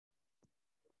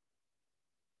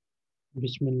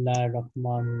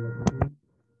Bismillahirrahmanirrahim.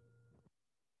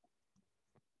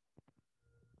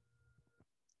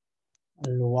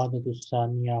 الوعدة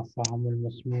الثانية فهم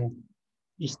المسموع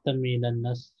استمع إلى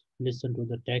النص listen to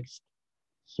the text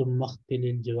ثم اختر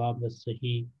الجواب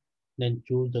الصحيح then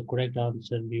choose the correct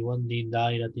answer بوضع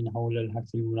دائرة حول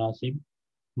الحرف المناسب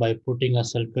by putting a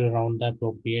circle around the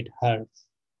appropriate حرف.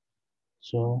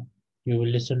 So you will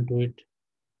listen to it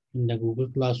in the Google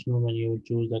Classroom and you will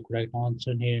choose the correct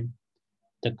answer here.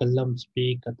 تكلم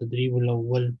speak التدريب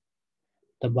الأول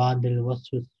تبادل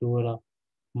وصف الصورة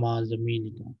مع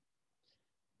زميلك.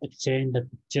 Exchange the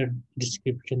picture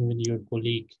description with your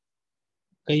colleague.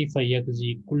 كيف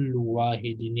يقضي كل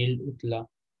واحد العطلة?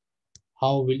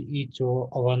 How will each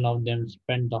one of them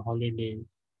spend the holiday?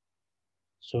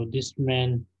 So this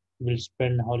man will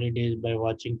spend holidays by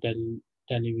watching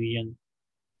television.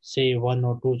 Say one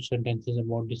or two sentences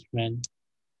about this man.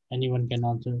 Anyone can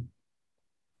answer.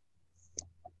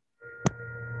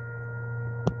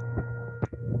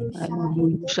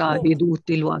 يشاهد يشاهد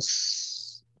تلواس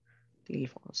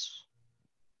تلفاز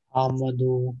أحمد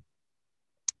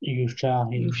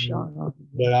يشاهد يشاهد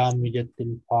برامج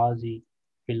التلفاز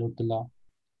في العطلة.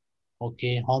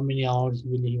 Okay, how many hours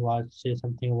will he watch? Say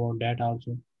something about that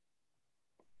also.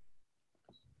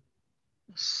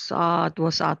 ساعات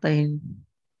وساعتين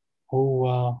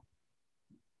هو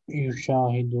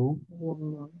يشاهد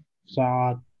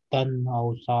ساعة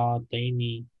أو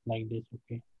ساعتين like this.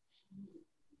 Okay.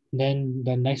 Then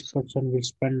the next person will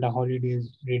spend the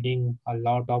holidays reading a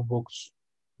lot of books.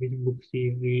 Which books he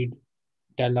read?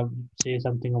 Say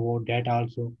something about that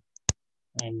also.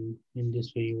 And in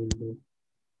this way you will do.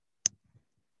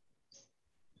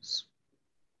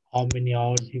 How many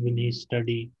hours will he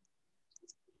study?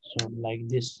 So like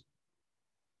this.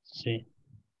 Say.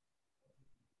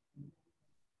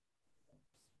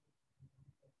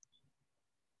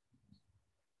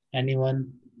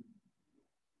 Anyone?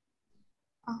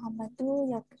 أحمد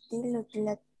يقضي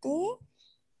العطلة.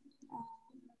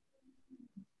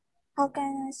 How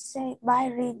can I say by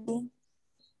reading?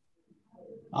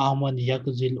 Ahmad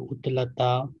yakzil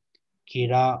utlata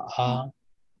kira'atan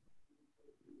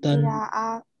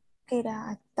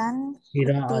Kira'atan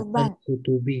kira'atan kutuban.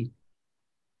 kutubi.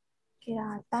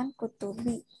 Kira'atan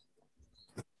kutubi.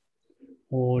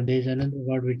 Oh, there's another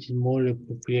word which is more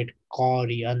appropriate.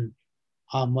 Qari'an.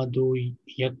 Ahmadu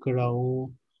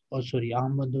yakra'u. Oh, sorry.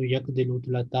 Ahmadu yakdil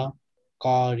utlata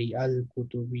qari'al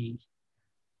kutubi.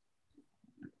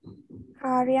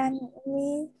 Harian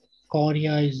means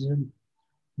Qari'a is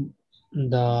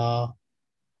the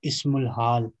Ismul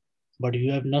Hal, but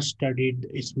you have not studied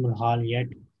Ismul Hal yet,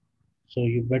 so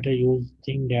you better use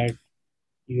thing that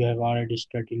you have already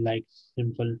studied, like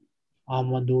simple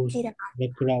Ahmadu kira.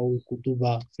 yakra'u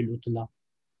kutuba fil utla.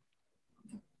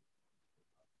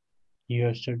 You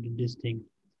have studied this thing.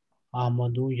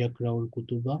 Ahmadu yakra'u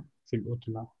kutuba fil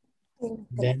utla.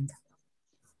 Then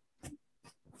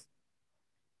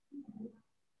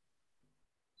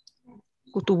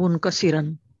كتب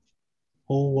كثيرا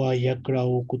huwa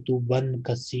yakra'u kutuban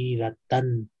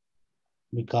kasiratan,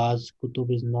 because kutub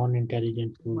is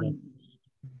non-intelligent plural.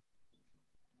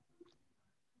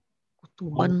 How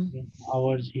كتبا many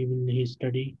hours will he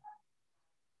study?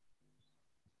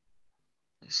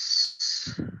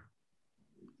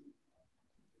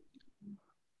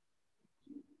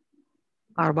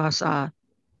 أربع ساعات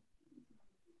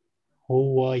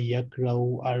هو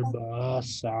يقرأ 4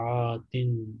 ساعات.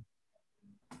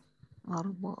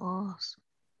 أربع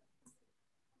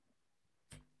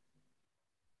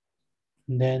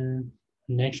Then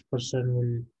next person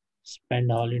will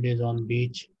spend holidays on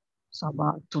beach,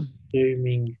 سبعة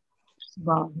swimming.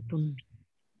 سبعة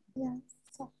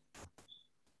Yes.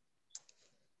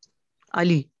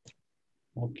 علي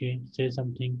Okay, say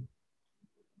something.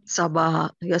 سبعة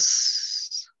يس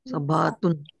سبعة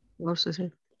what was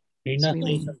it? Rina, say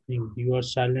Swimming. something. You are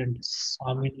silent.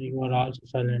 Amin, you are also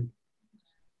silent.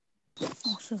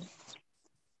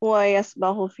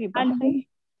 ويسبح في بحر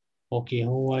Okay,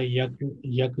 هو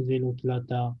يقضي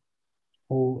العطلة.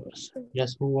 هو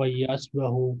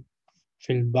يسبح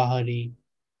في البحر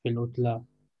في العطلة.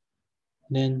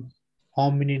 Then how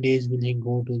many days will he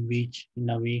go to the beach in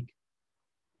a week,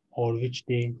 or which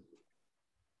day?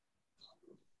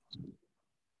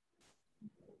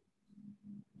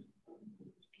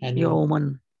 Anyone?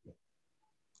 يوما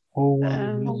هو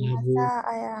أم، يذهب.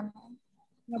 أيام.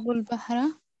 أبو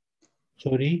البحر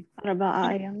Sorry. 4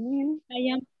 أيام.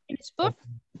 أيام الأسبوع.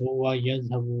 هو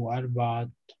يذهب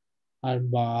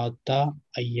أربعة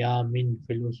أيام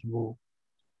في الأسبوع.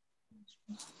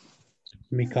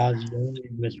 Because يوم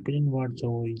is masculine word, so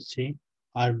we'll say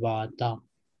أربعة.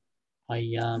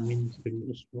 أيام في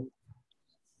الأسبوع.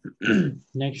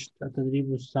 Next,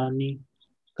 التدريب الثاني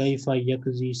كيف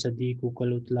يقضي صديقك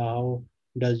العطلة? How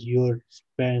does your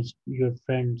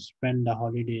friend spend the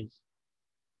holidays?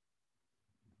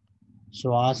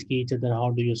 So ask each other,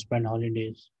 how do you spend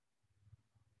holidays?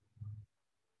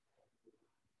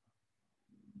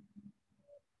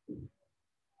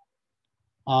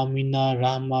 Amina,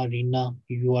 Rahma, Rina,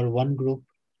 you are one group.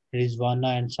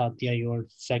 Rizwana and Satya, you are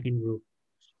second group.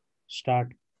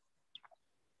 Start.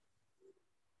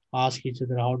 Ask each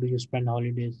other, how do you spend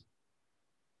holidays?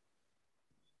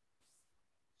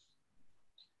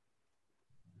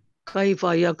 كيف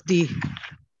يقضي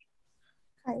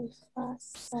كيف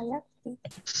سيقضي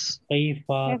كيف كيف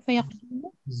تقضين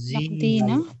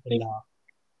يقضينا العطلة?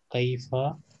 كيف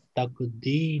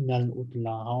تقضين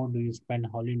العطلة? How do you spend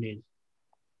holidays?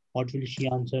 What will she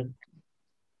answer?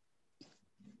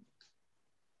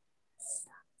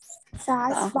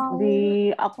 سأسمع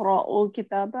سأقضي أقرأ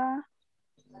كتابة.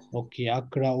 Okay,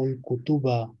 أقرأ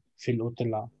الكتب في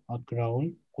العطلة. أقرأ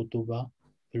الكتب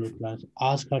في العطلة.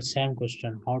 Ask her same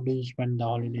question. How do you spend the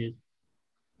holidays?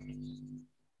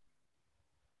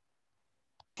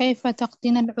 كيف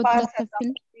تقضين العطلة في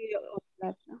ستقضي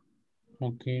عطلتنا.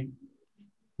 Okay,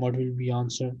 what will be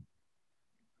answer?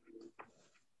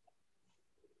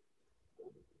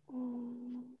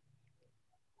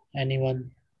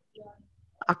 Anyone?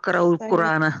 أقرأ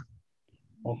القرآن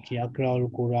Okay, أقرأ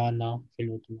القرآن في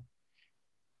العطلة.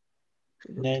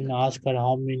 Then ask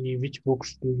her which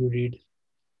books do you read?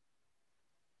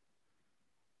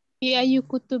 في أي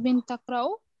كتب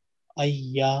تقرأ؟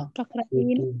 أي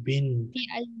تقرأين كتب في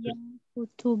أي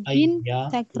كتب أي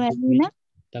تقرأين؟ كتب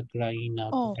تقرأين.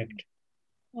 أو Correct.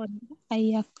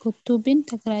 أي كتب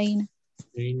تقرأين؟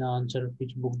 Rina, answer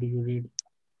which book do you read?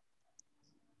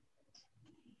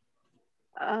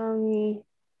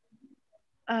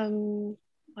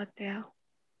 What the hell?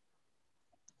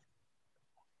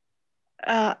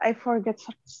 I forget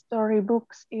some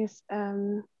storybooks is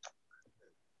the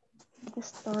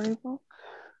storybook.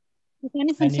 You can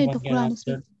even say the Anyone can Quran.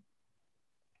 answer?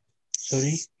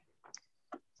 Sorry?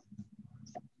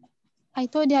 I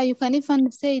told you can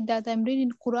even say that I'm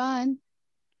reading Quran.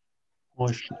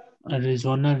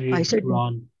 Rizwana I reads said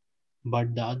Quran,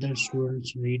 but the other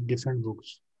students read different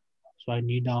books. So I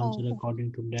need the answer Oh,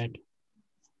 according to that.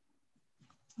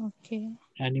 okay.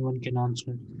 Anyone can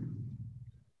answer.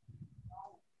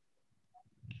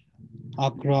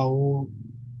 أقرأ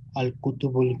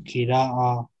الكتب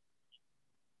القراءة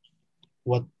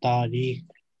والتاريخ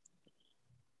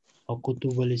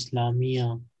وكتب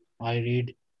الإسلامية. I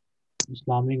read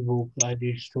Islamic books, I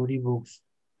read story books,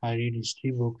 I read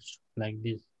history books like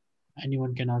this.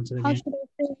 Anyone can answer How again. should I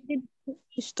say read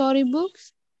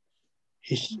storybooks?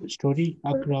 Story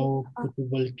أقرأ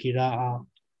كتب القراءة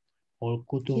or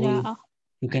كتب. قراءة.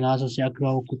 You can also say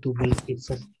أقرأ كتب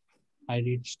القصص. I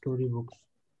read story books.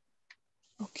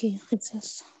 Okay,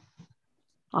 قصص.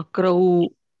 أقرأ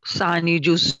ثاني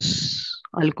جزء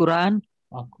القرآن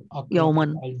أقرأ يوما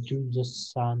الجزء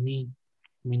الثاني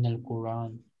من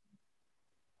القرآن.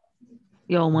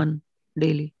 يوما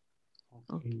daily.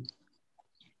 Okay.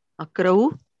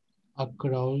 أقرأ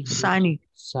أقرأ الجزء ثاني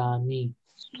الثاني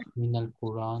من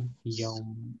القرآن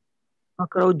يوم.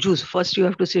 أقرأ جزء. First you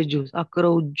have to say جزء.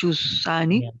 أقرأ جزء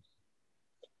ثاني Yes.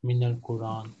 من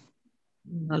القرآن.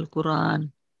 من القرآن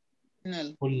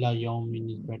كل يوم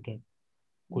is better.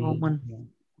 كل يوما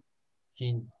يوم.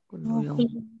 In. كل Oh,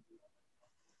 يوم.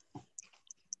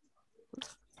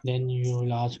 Then you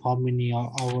will ask how many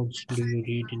hours do you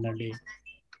read in a day?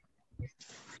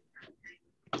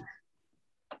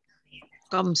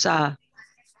 كم ساعة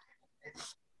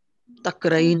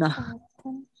تقرأين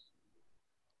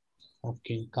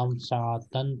Okay. كم ساعة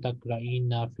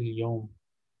تقرأين في اليوم?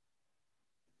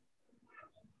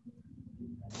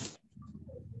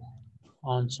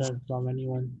 Answer from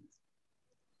anyone.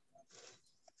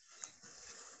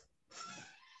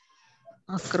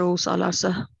 أقرأ ثلاث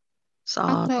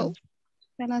ساعات أقرأ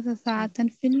 3 ساعات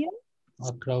في اليوم.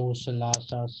 أقرأ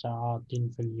 3 ساعات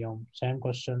في اليوم. Same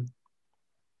question.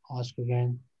 Ask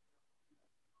again.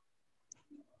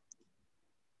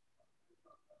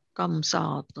 كم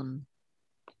ساعة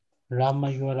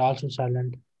Rama, you are also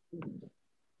silent.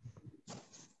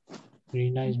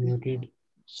 Reena is muted.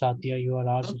 Satya, you are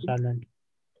also silent.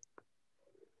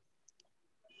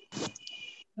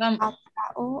 أقرأ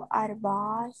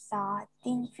 4 ساعات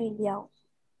في اليوم.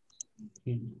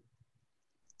 Okay.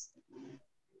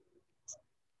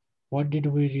 What did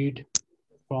we read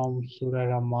from Surah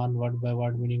Rahman word by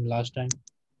word meaning last time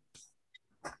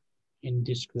in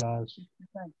this class?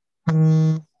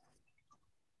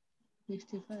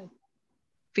 65.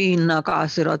 فيهن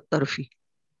قاصرات الطرف.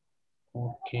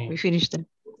 Okay. We finished that.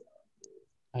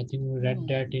 I think we read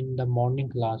that in the morning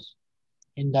class.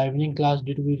 In the evening class,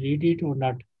 did we read it or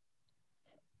not?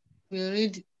 We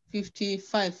read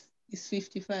 55. It's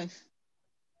 55.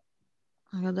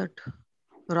 I got that.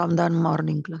 Ramadan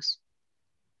morning class.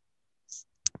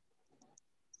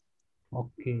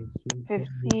 Okay. So we can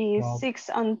stop. 56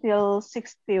 until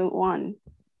 61.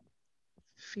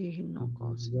 فيهن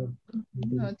قاصرات.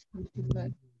 Not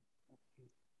 55.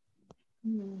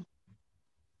 Hmm.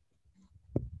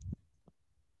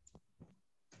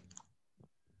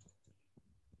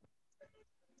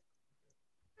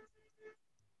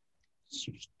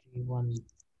 61.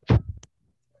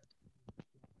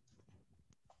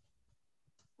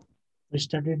 We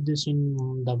studied this in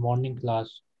the morning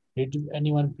class. Did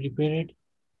anyone prepare it?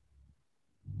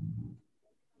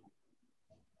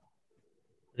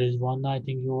 Rizwana, I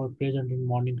think you were present in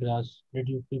morning class. Did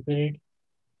you prepare it?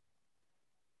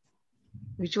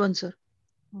 Which one, sir?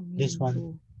 This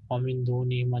one. Amin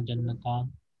Duni Majannatan.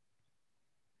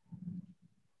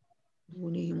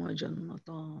 دونهما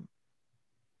جنتان.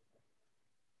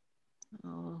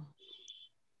 No,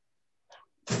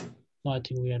 I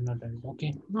think we are not done.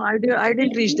 Okay. No, I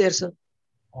didn't reach there, sir.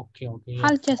 Okay. Yeah.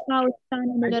 هل جزاء الإحسان I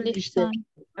إلا didn't reach there. الإحسان?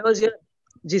 I was here.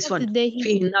 This What one. did they hear?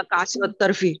 فيهن قاصرات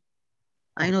الطرف.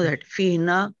 I know that.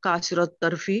 فيهن قاصرات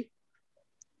الطرف.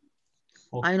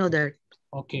 I know that.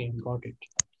 Okay, got it.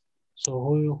 So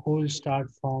who will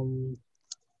start from?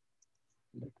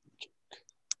 Let me check.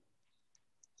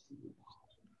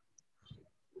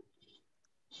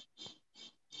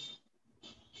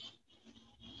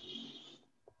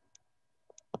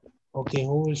 Okay,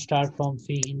 who will start from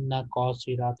Fihinna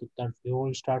Qasiratut Tarfi? Who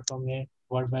will start from here?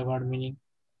 Word by word meaning?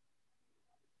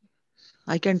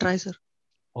 I can try, sir.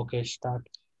 Okay, start.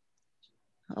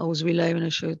 أعوذ بالله من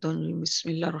الشيطان الرجيم. بسم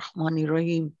الله الرحمن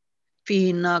الرحيم.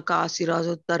 فيهن قاصرات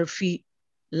الطرف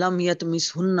لم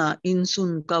يطمثهن إنس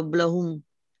قبلهم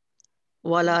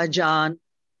ولا جان.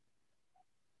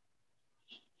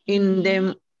 In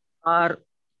them are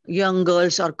young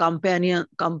girls or companions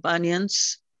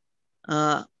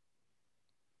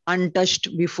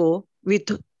untouched before,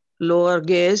 with lower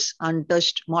gaze,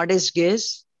 untouched, modest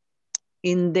gaze.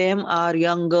 In them are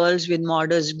young girls with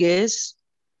modest gaze,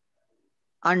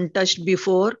 untouched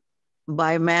before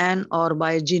by man or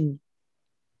by jinn.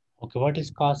 Okay, what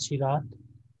is Qasirat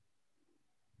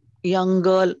Young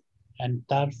girl, and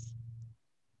Tarf?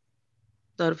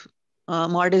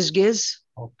 modest gaze.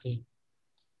 Okay.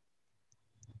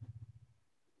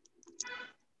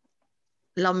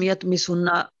 Lam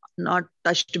yatmisunna, not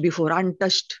touched before,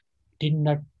 untouched Did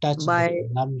not touch by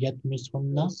them. Lam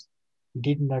Yatmisunna.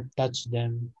 Did not touch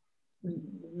them.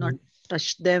 not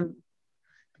touch them,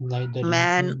 Neither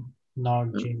man human nor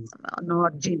jinn.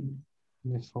 nor jinn.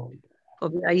 Before.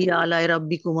 فَبِأَيِّ آلَاءِ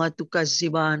رَبِّكُمَا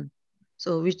تُكَذِّبَانِ.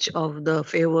 So which of the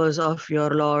favors of your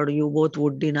Lord you both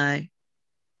would deny?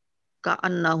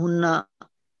 كَأَنَّهُنَّ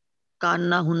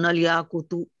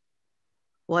الْيَاقُوتُ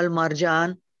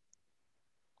وَالْمَرْجَانُ,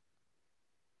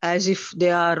 as if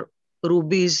they are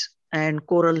rubies and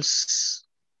corals.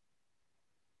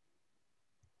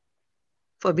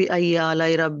 فَبِأَيِّ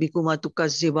آلَاءِ رَبِّكُمَا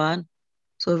تُكَذِّبَانِ.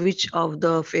 So which of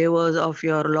the favors of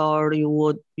your Lord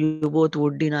you both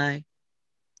would deny?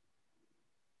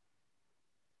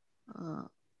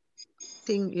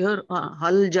 Think here,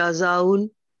 hal jazaul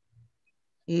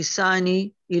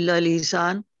isani illa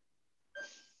lisan.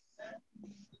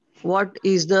 What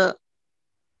is the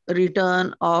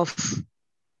return of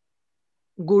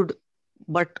good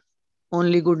but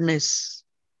only goodness?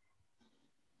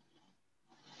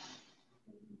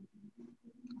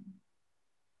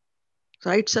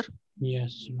 Right, sir?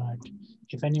 Yes, right.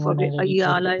 If anyone has any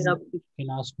question, can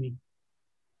ask me.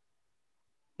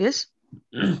 Yes?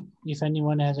 If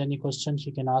anyone has any questions,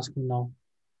 you can ask me now.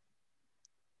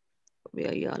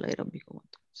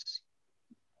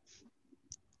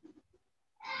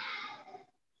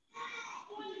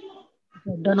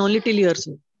 Done only till here,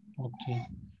 sir. Okay.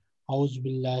 A'udhu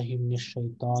billahi minash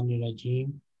shaitanir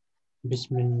rajim.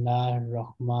 Bismillahir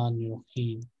rahmanir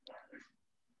rahim.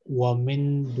 Wa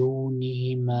min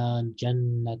dunihima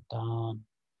jannatan.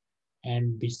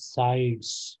 And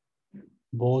besides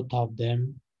both of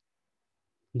them,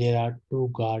 there are two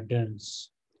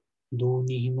gardens.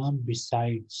 Dunihima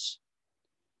besides.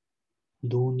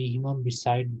 Dunihima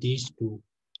beside these two.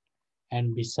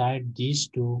 And beside these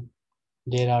two,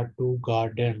 there are two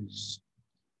gardens.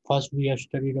 First, we have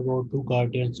studied about two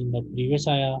gardens in the previous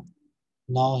ayah.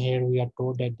 Now here we are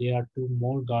told that there are two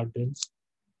more gardens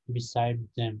beside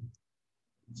them.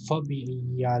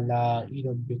 فَبِأَيِّ آلَاءِ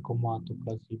رَبِّكُمَا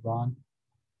تُكَذِّبَانِ.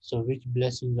 So which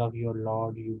blessings of your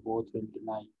Lord you both will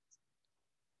deny?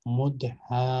 Mudhamatan.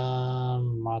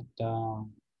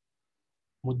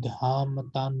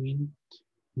 Mudhamatan means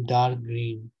dark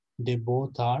green. They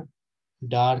both are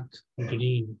dark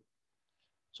green.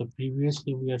 So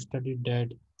previously we have studied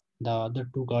that the other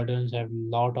two gardens have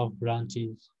lot of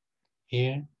branches.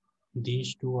 Here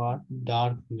these two are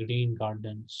dark green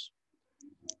gardens.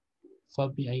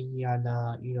 فَبِأَيِّ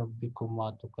آلَاءِ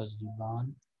رَبِّكُمَا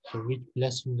تُكَذِّبَانِ. So which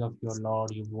blessings of your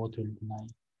Lord you both will deny?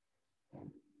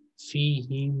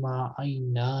 فِيهِمَا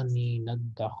عَيْنَانِ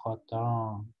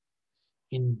نَضَّخَتَانِ.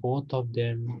 In both of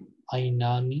them,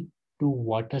 Ainani, two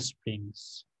water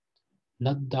springs.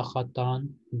 Naddakhatan,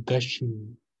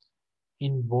 gushing.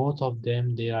 In both of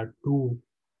them, there are two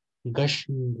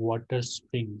gushing water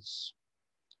springs.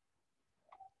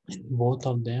 In both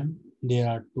of them, there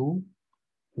are two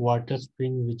water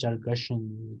springs which are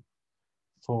gushing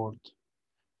forth,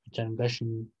 which are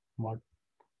gushing water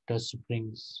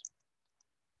springs.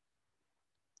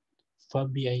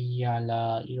 فَبِأَيِّ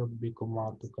آلَاءِ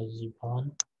رَبِّكُمَا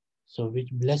تُكَذِّبَانِ. So which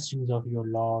blessings of your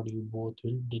Lord you both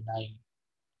will deny?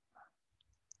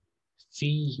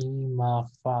 فِيهِمَا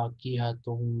فَاكِهَةٌ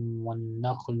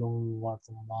وَالنَّخْلٌ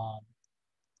وَالرُّمَّانُ.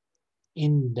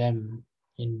 In them,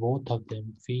 in both of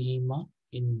them, فِيهِمَا,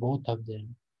 in both of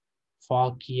them,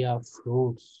 فَاكِهَ,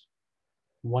 fruits,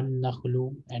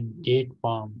 وَالنَّخْلُ, and date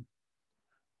palm,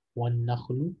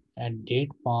 وَالنَّخْلُ, and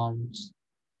date palms,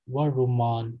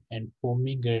 وَالرُّمَّانُ, and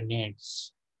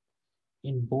pomegranates.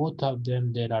 In both of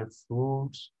them, there are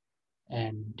fruits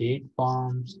and date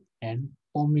palms and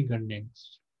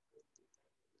pomegranates.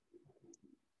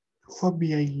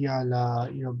 فَبِأَيِّ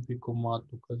آلَاءِ رَبِّكُمَا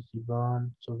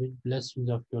تُكَذِّبَانِ. So which blessings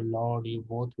of your Lord you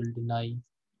both will deny?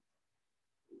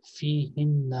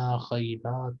 فِيهِنَّ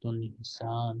خَيْرَاتٌ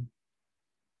حِسَانٌ.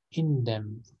 In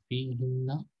them,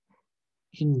 فِيهِنَّ,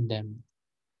 in them,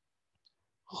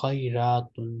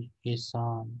 خَيْرَاتٌ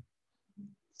حِسَانٌ.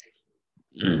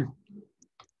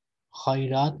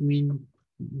 Khairat mean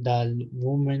the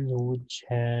women which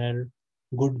have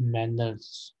good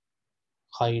manners.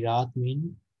 Khairat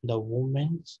mean the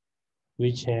women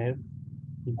which have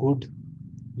good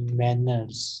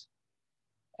manners.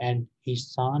 And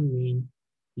Hisan mean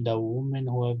the women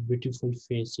who have beautiful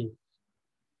faces.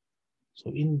 So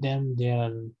in them there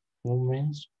are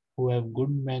women who have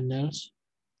good manners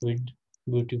with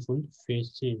beautiful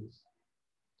faces.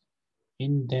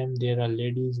 In them there are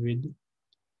ladies with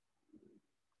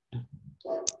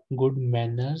good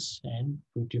manners and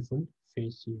beautiful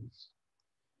faces.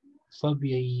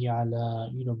 فَبِأَيِّ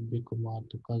آلَاءِ رَبِّكُمَا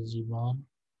تُكَذِّبَانِ.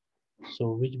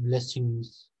 So which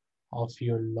blessings of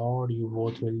your Lord you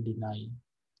both will deny?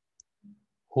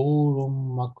 حور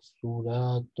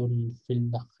مقصورات في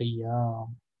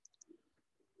الخيام.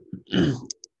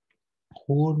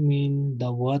 Who mean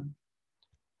the one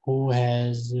who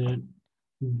has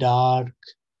dark,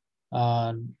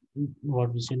 uh,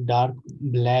 what we say, dark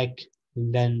black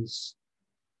lens,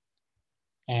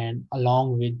 and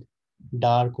along with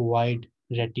dark white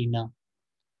retina.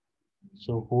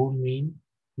 So who mean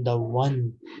the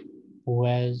one who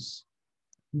has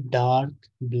dark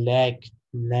black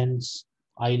lens,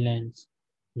 eye lens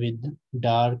with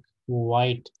dark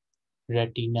white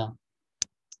retina.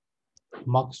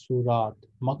 Maksurat.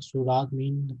 Maksurat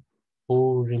mean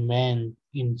who remain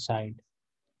inside.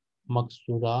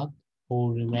 Maksurat,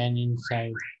 who remain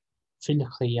inside. Fil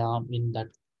khayam, in the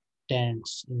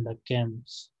tents, in the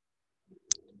camps.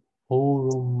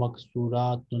 Hurum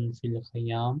maksuratun fil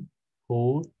khayam.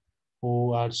 Who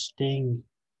are staying,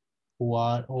 who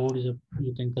is a,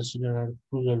 you can consider a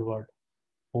plural word.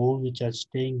 Who which are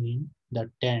staying in the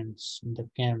tents, in the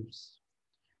camps.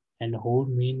 And who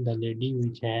mean the lady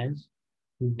which has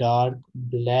dark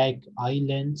black eye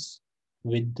lens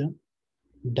with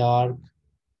dark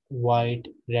white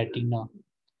retina.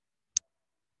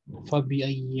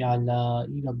 فَبِأَيِّ آلَاءِ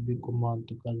رَبِّكُمَا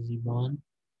تُكَذِّبَانِ.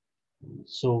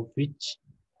 So which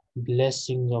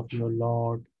blessings of your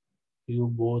Lord you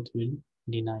both will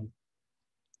deny?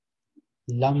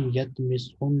 لَمْ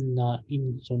يَطْمِثْهُنَّ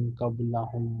إِنسٌ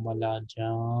قَبْلَهُمْ وَلَا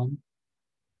جَانٌ.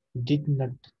 Did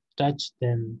not touch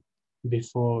them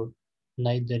before,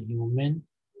 neither human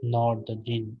nor the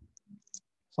jinn.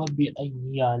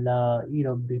 فَبِأَيِّ آلَاءِ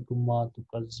رَبِّكُمَا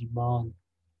تُكَذِّبَانِ.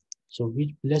 So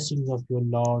which blessings of your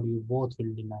Lord you both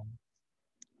will deny?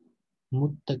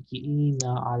 مُتَّكِئِينَ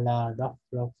عَلَى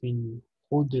رَفْرَفٍ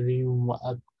خُضْرٍ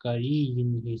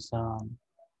وَأَبْقَرِيٍّ حِسَانٍ.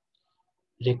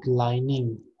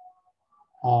 Reclining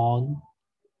on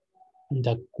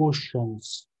the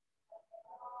cushions.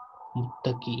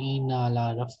 مُتَّكِئِينَ عَلَى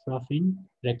رَفْرَفٍ,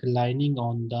 reclining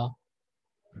on the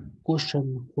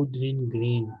Cushion khudrin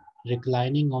green,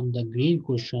 reclining on the green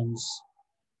cushions.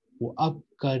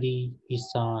 Abkari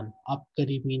Hisan.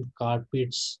 Abkari means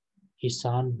carpets.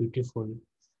 Hisan beautiful.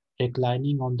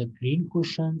 Reclining on the green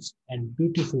cushions and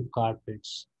beautiful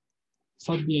carpets.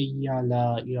 فَبِأَيِّ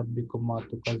آلَاءِ رَبِّكُمَا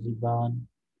تُكَذِّبَانِ.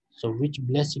 So which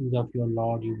blessings of your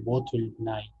Lord you both will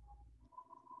deny?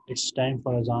 It's time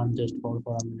for Azan, just hold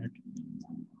for a minute.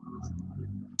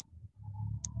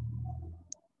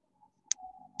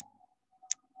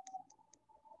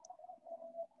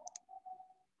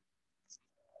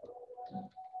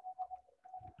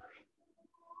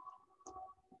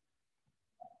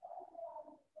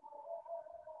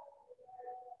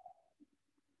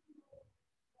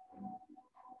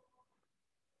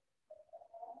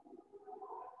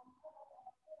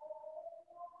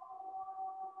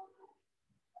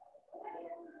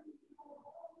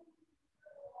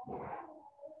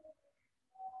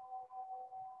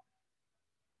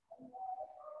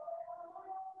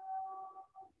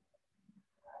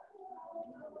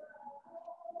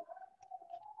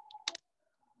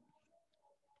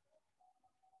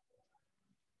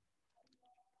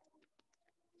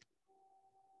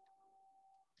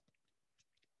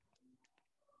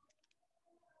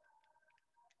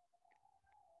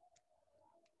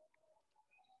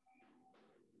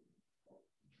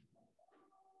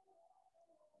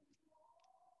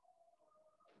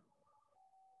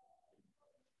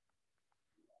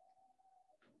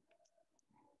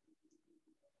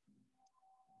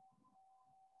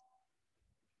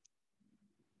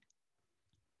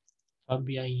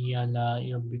 فَبِأَيِّ آلَاءِ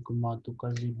رَبِّكُمَا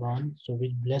تُكَذِّبَانِ. So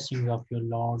which blessings of your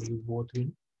Lord you both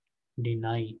will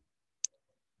deny?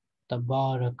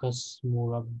 تَبَارَكَ اسْمُ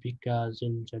رَبِّكَ ذِي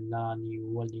الْجَلَالِ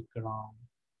وَالْإِكْرَامِ.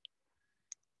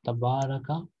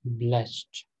 Tabaraka,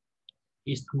 blessed.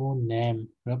 Ismu, name.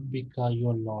 Rabbika,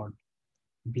 your Lord.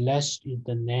 Blessed is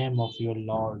the name of your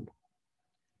Lord.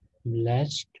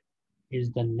 Blessed is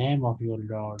the name of your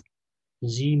Lord.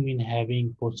 Z mean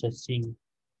having, possessing.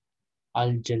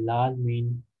 Al Jalal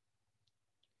mean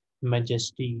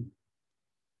majesty.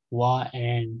 Wa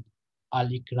and Al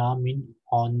Ikram mean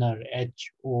honor.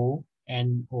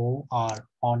 Honor.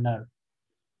 Honor.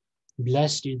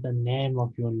 Blessed is the name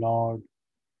of your Lord,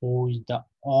 who is the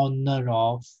honor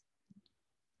of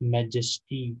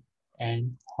majesty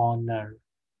and honor.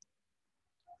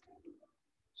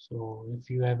 So if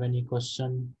you have any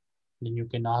question, then you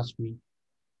can ask me.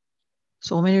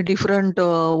 So many different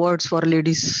words for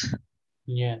ladies.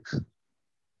 Yes.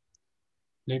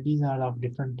 Ladies are of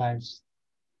different types.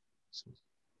 So,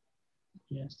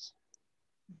 yes.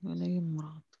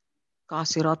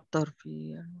 Kasirat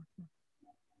tarfi.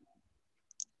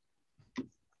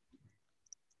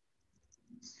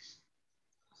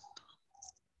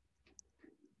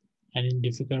 Any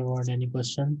difficult word, any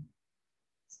question?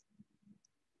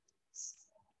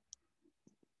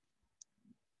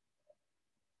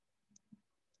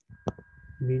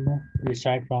 Vino,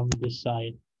 recite from this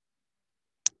side.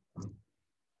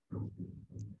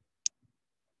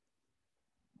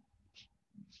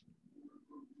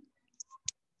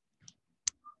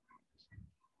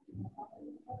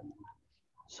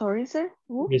 Sorry, sir.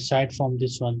 Who? Recite from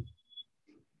this one.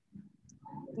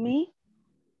 Me?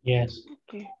 Yes.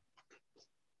 Okay.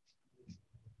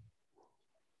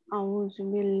 أعوذ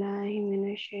بالله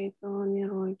من الشيطان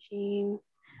الرجيم.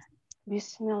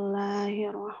 بسم الله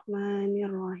الرحمن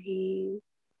الرحيم.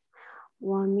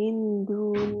 ومن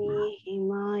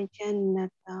دونهما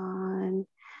جنتان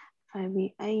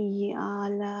فبأي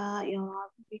آلاء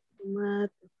ربكما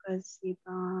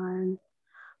تكذبان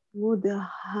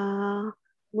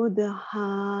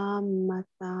مدهامتان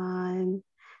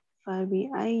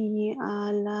فبأي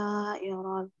آلاء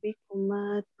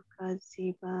ربكما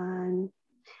تكذبان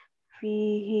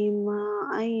فيهما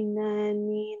عينان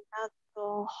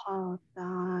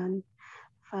نضاختان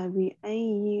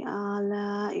فبأي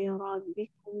آلاء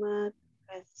ربكما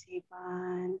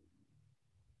تكذبان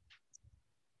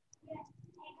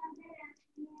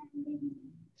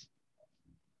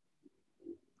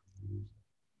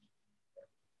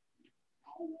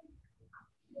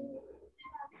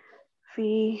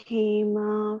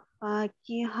فيهما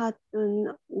فاكهة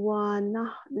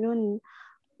ونخل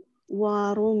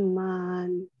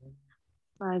ورمان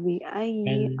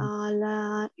فبأي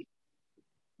آلاء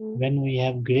When we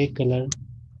have gray color,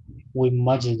 we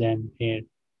merge them here.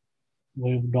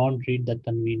 We don't read the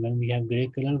tanween. When we have gray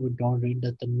color, we don't read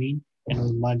the tanween and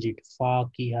we merge it.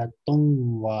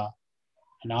 Fakihatum wa.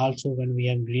 And also when we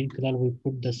have green color, we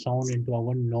put the sound into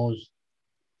our nose.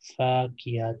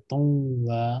 Fakihatum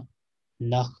wa,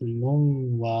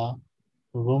 nakhlum wa,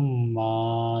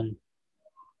 rumman.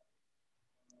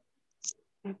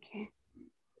 Okay.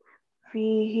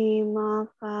 Fihima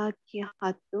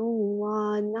fakihatun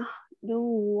wa nahdu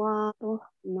wa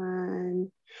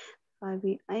ruhman.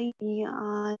 Fabi ayyi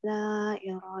ala'i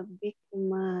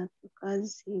rabbikuma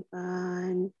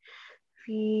tukazziban.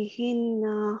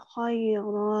 Fihinna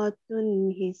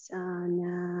khairatun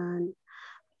hisanan.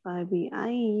 Fabi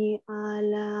ayyi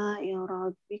ala'i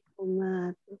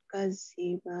rabbikuma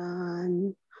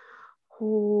tukazziban.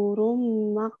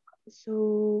 Hurum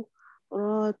maksuratu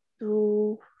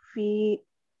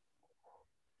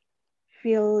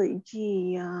fil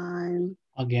jian.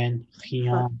 Again,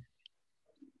 khiyam.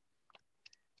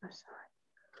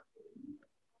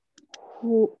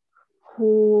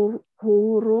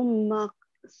 Hurum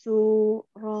maksuratu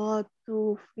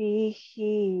fi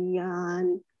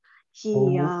hiyam.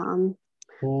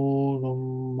 Hurum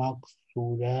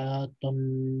maksuratun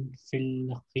fil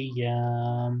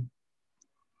khiyam.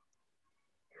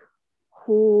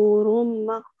 Hurum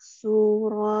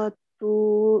maksuratun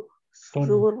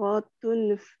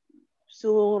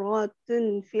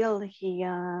fil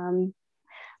hiyam.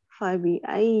 Fabi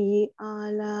ayyi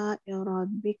ala'i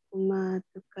rabbikuma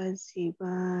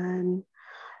tukazziban.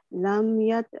 Lam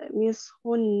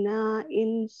yatmishunna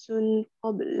insun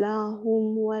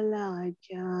qablahum wala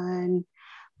jan.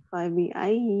 Fabi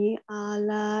ayyi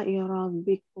ala'i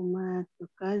rabbikuma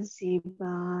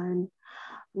tukazziban.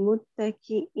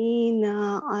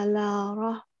 Muttaki'ina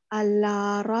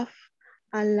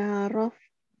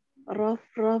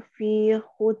rafrafi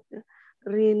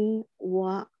khudrin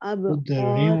wa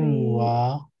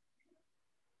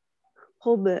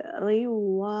Khudrin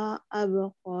wa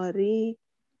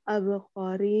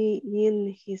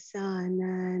abqariyin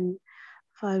hisanan.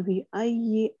 Fabi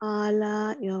ayyi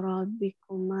ala'i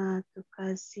rabbikuma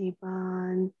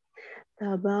tukazziban.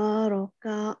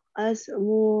 Tabaraka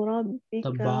asmu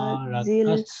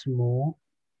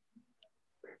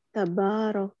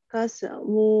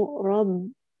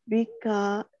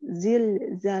rabbika zil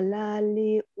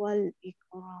jalali wal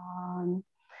ikram.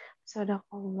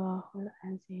 Sadaqallahul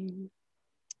azim.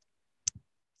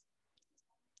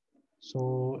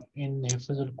 So in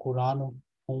Hifzul Quran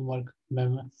homework,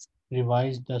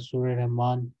 revise the Surah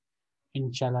Rahman.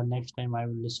 Inshallah, next time I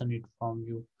will listen it from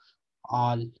you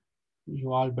all.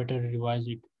 You all better revise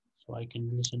it so I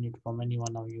can listen it from any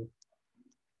one of you.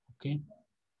 Okay?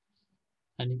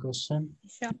 Any question?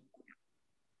 Sure.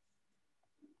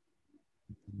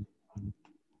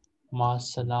 Ma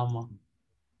salama.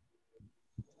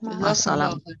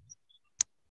 Assalam.